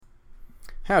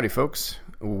Howdy, folks.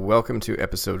 Welcome to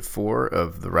episode 4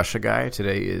 of The Russia Guy.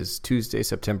 Today is Tuesday,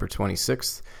 September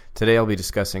 26th. Today I'll be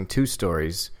discussing two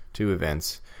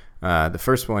events. The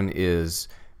first one is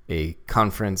a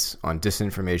conference on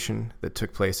disinformation that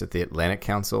took place at the Atlantic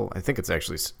Council. I think it's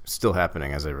actually still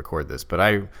happening as I record this, but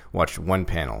I watched one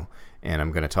panel, and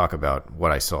I'm going to talk about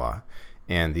what I saw.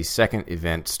 And the second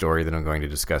event story that I'm going to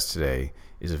discuss today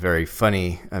is a very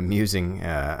funny, amusing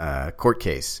court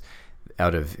case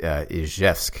out of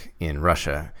Izhevsk in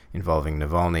Russia involving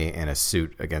Navalny and a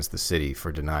suit against the city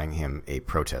for denying him a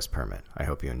protest permit. I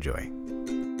hope you enjoy.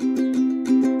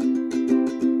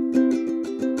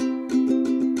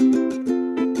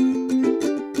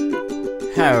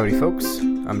 Howdy, folks.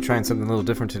 I'm trying something a little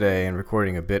different today and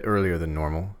recording a bit earlier than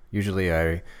normal. Usually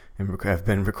I have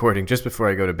been recording just before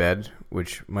I go to bed,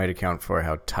 which might account for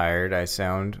how tired I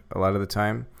sound a lot of the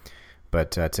time.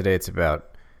 But today it's about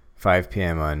 5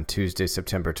 p.m. on Tuesday,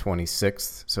 September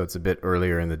 26th, so it's a bit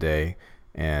earlier in the day,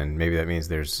 and maybe that means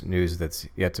there's news that's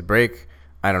yet to break.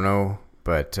 I don't know,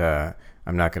 but I'm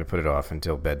not going to put it off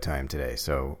until bedtime today.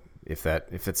 So if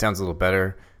it sounds a little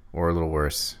better or a little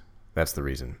worse, that's the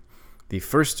reason. The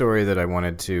first story that I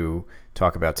wanted to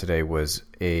talk about today was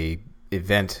a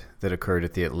event that occurred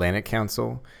at the Atlantic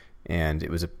Council, and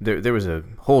it was there was a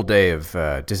whole day of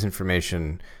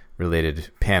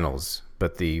disinformation-related panels,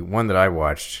 but the one that I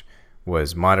watched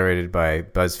was moderated by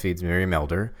BuzzFeed's Miriam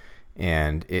Elder,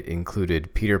 and it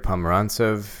included Peter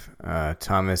Pomerantsev,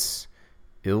 Thomas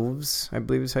Ilves, I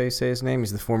believe is how you say his name.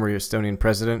 He's the former Estonian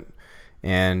president,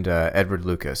 and Edward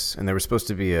Lucas. And there was supposed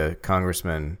to be a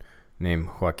congressman named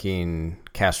Joaquin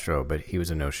Castro, but he was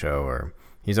a no-show, or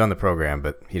he's on the program,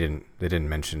 but they didn't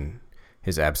mention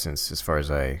his absence as far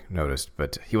as I noticed,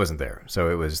 but he wasn't there.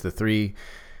 So it was the three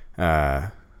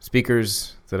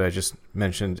speakers that I just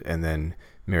mentioned, and then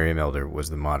Miriam Elder was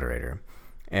the moderator.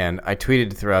 And I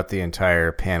tweeted throughout the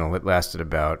entire panel. It lasted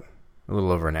about a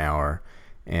little over an hour.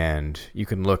 And you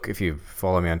can look, if you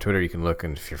follow me on Twitter, you can look,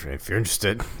 and if you're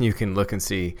interested, you can look and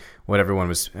see what everyone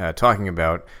was talking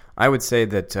about. I would say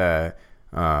that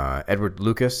Edward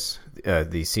Lucas,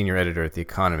 the senior editor at The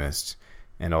Economist,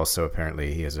 and also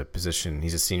apparently he has a position,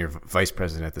 he's a senior vice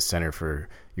president at the Center for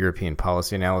European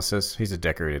Policy Analysis. He's a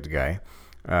decorated guy.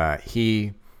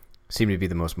 He seemed to be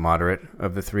the most moderate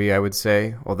of the three, I would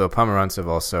say, although Pomerantsev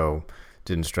also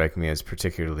didn't strike me as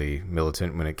particularly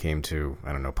militant when it came to,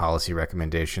 policy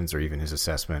recommendations or even his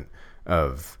assessment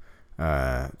of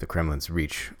the Kremlin's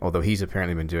reach, although he's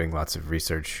apparently been doing lots of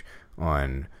research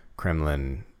on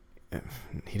Kremlin.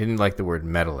 He didn't like the word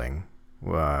meddling,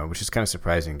 which is kind of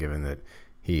surprising given that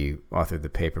he authored the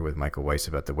paper with Michael Weiss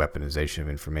about the weaponization of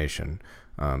information.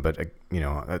 But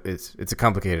it's a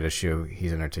complicated issue.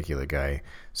 He's an articulate guy,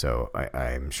 so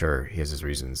I'm sure he has his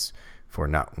reasons for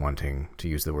not wanting to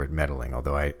use the word meddling,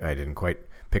 although I didn't quite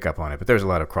pick up on it. But there's a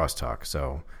lot of crosstalk,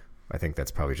 so I think that's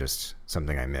probably just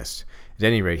something I missed. At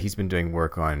any rate, he's been doing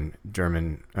work on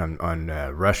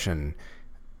Russian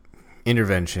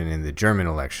intervention in the German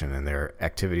election and their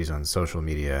activities on social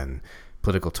media and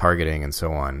political targeting and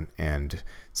so on. And it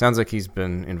sounds like he's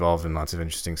been involved in lots of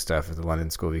interesting stuff at the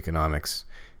London School of Economics.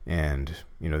 And,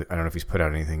 I don't know if he's put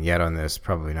out anything yet on this,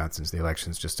 probably not since the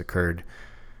elections just occurred.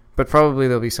 But probably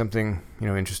there'll be something,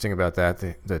 interesting about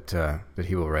that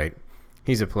he will write.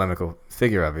 He's a polemical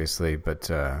figure, obviously, but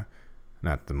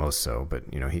not the most so. But,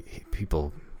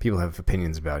 people have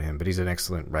opinions about him, but he's an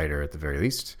excellent writer at the very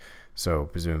least. So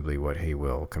presumably what he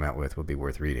will come out with will be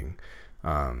worth reading.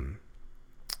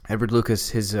 Edward Lucas,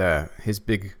 his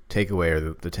big takeaway, or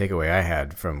the takeaway I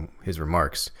had from his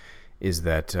remarks, is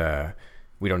that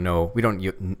we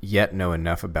don't yet know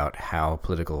enough about how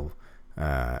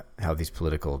these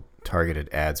political targeted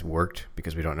ads worked,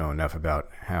 because we don't know enough about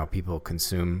how people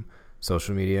consume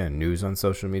social media and news on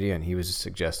social media. And he was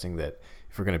suggesting that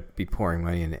if we're going to be pouring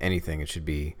money into anything, it should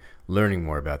be learning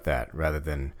more about that rather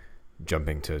than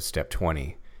jumping to step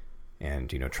 20 and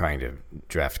trying to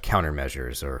draft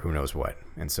countermeasures or who knows what.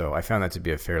 And so I found that to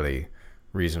be a fairly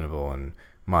reasonable and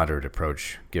moderate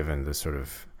approach, given the sort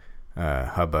of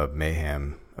hubbub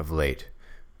mayhem of late,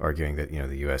 arguing that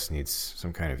the U.S. needs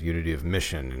some kind of unity of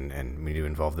mission and we need to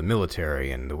involve the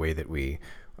military and the way that we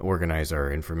organize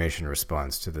our information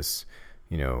response to this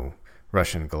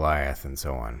Russian Goliath and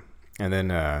so on. And then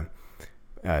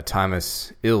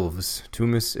Thomas Ilves,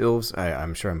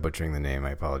 I'm sure I'm butchering the name,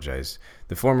 I apologize.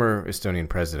 The former Estonian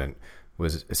president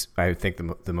was, I think,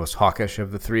 the most hawkish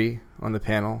of the three on the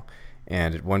panel.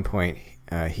 And at one point,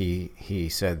 he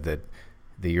said that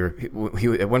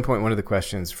at one point, one of the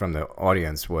questions from the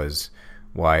audience was,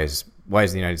 why is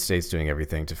the United States doing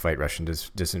everything to fight Russian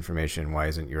disinformation? Why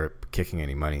isn't Europe kicking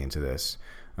any money into this?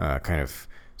 kind of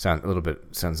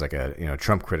sounds like a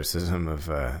Trump criticism of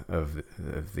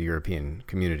the European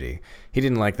community. He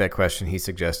didn't like that question. He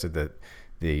suggested that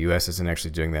the U.S. isn't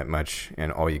actually doing that much,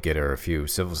 and all you get are a few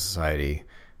civil society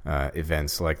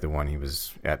events like the one he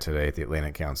was at today at the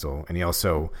Atlantic Council. And he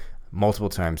also multiple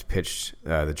times pitched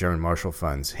the German Marshall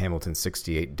Fund's Hamilton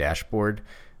 68 dashboard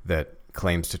that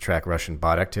claims to track Russian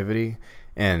bot activity.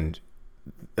 And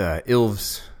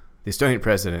Ilves, the Estonian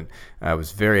president,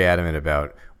 was very adamant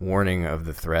about warning about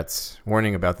the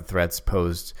threats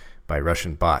posed by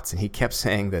Russian bots. And he kept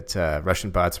saying that Russian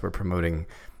bots were promoting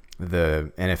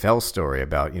the NFL story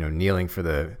about kneeling for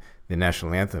the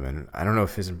national anthem. And I don't know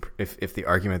if the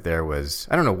argument there was,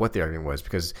 I don't know what the argument was,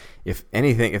 because if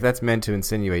that's meant to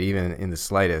insinuate even in the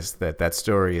slightest that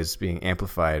story is being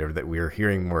amplified or that we're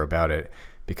hearing more about it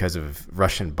because of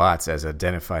Russian bots as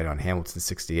identified on Hamilton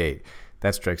 68,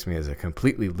 that strikes me as a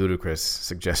completely ludicrous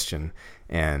suggestion.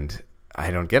 And I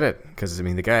don't get it, because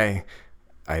the guy,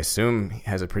 I assume,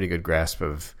 has a pretty good grasp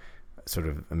of sort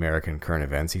of American current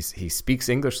events. He speaks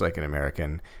English like an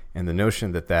American, and the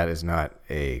notion that is not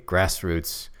a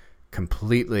grassroots,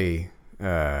 completely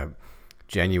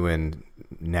genuine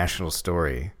national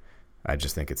story, I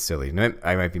just think it's silly.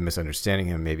 I might be misunderstanding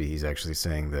him. Maybe he's actually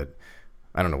saying that,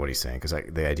 I don't know what he's saying, because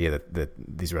the idea that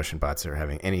these Russian bots are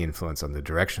having any influence on the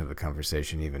direction of the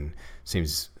conversation even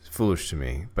seems foolish to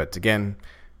me. But again,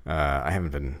 I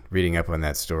haven't been reading up on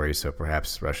that story, so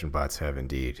perhaps Russian bots have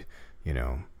indeed,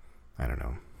 I don't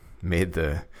know, made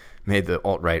the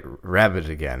alt-right rabid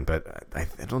again. But I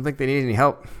don't think they need any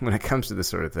help when it comes to this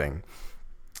sort of thing.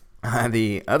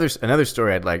 Another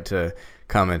story I'd like to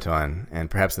comment on, and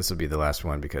perhaps this will be the last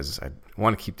one because I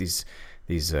want to keep these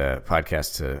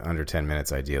podcasts to under 10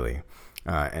 minutes ideally.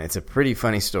 And it's a pretty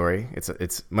funny story.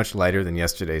 It's much lighter than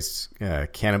yesterday's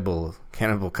cannibal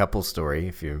couple story.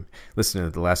 If you listen to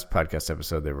the last podcast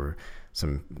episode,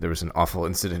 there was an awful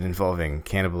incident involving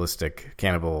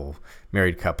cannibal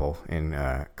married couple in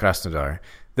Krasnodar.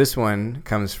 This one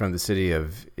comes from the city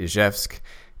of Izhevsk,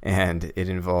 and it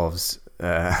involves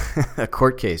a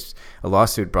court case, a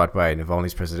lawsuit brought by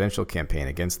Navalny's presidential campaign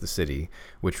against the city,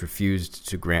 which refused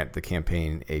to grant the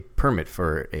campaign a permit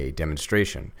for a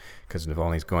demonstration, because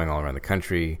Navalny's going all around the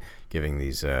country giving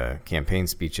these campaign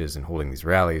speeches and holding these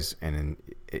rallies. And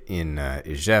in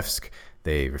Izhevsk,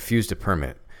 they refused a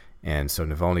permit. And so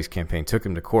Navalny's campaign took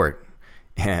him to court.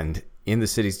 And in the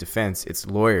city's defense, its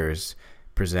lawyers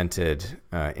presented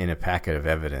in a packet of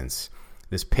evidence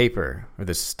this paper, or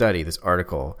this study, this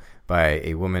article by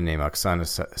a woman named Oksana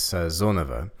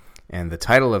Sazonova. And the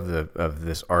title of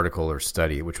this article or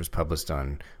study, which was published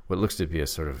on what looks to be a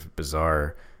sort of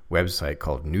bizarre website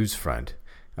called Newsfront,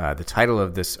 the title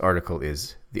of this article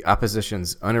is "The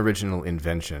Opposition's Unoriginal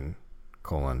Invention,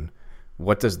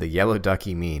 What Does the Yellow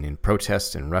Ducky Mean in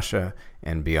Protests in Russia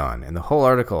and Beyond?" And the whole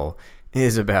article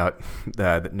is about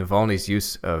Navalny's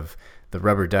use of the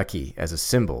rubber ducky as a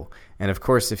symbol. And of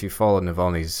course, if you follow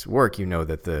Navalny's work, you know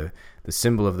that the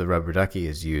symbol of the rubber ducky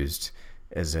is used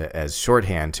as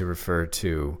shorthand to refer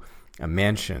to a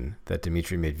mansion that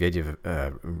Dmitry Medvedev,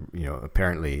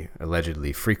 apparently,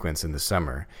 allegedly frequents in the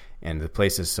summer. And the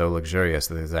place is so luxurious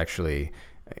that there's actually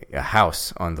a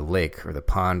house on the lake or the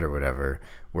pond or whatever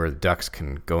where the ducks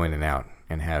can go in and out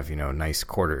and have, nice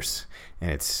quarters.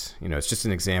 And it's just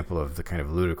an example of the kind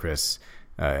of ludicrous,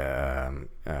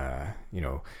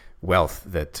 wealth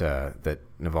that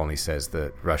Navalny says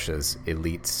that Russia's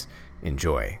elites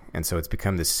enjoy. And so it's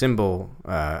become this symbol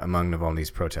among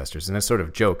Navalny's protesters, and a sort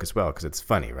of joke as well, because it's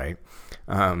funny, right?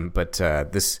 But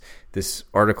this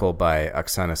article by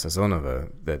Oksana Sazonova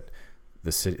that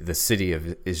the city of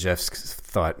Izhevsk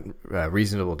thought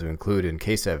reasonable to include in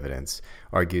case evidence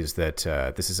argues that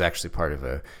this is actually part of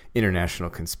a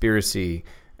international conspiracy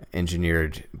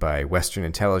engineered by Western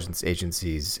intelligence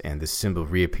agencies, and this symbol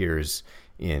reappears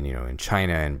in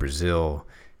China and Brazil,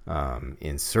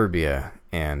 in Serbia,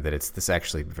 and that it's this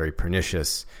actually very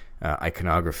pernicious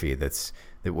iconography that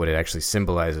what it actually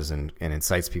symbolizes and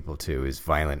incites people to is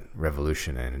violent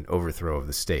revolution and an overthrow of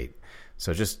the state.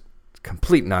 So just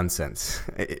complete nonsense,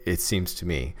 it seems to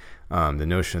me. The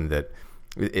notion that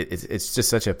it's just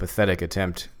such a pathetic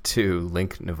attempt to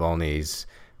link Navalny's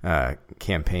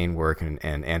campaign work and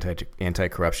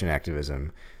anti-corruption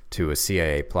activism to a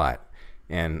CIA plot.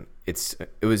 And it's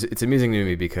amusing to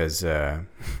me because the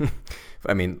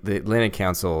Atlantic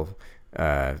Council,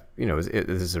 this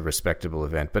is a respectable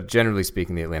event, but generally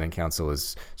speaking, the Atlantic Council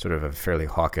is sort of a fairly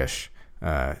hawkish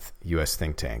U.S.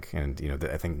 think tank, and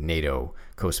I think NATO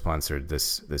co-sponsored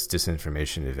this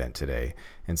disinformation event today,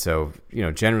 and so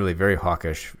generally very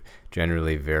hawkish,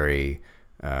 generally very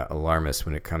alarmist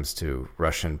when it comes to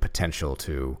Russian potential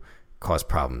to cause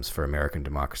problems for American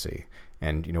democracy.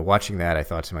 And watching that, I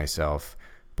thought to myself,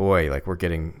 boy, like we're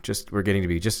getting to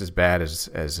be just as bad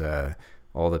as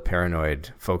all the paranoid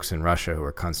folks in Russia who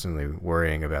are constantly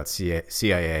worrying about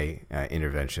CIA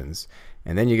interventions.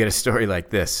 And then you get a story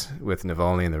like this with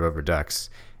Navalny and the rubber ducks,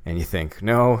 and you think,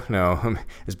 no,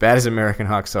 as bad as American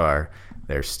hawks are,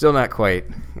 they're still not quite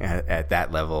at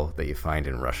that level that you find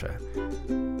in Russia.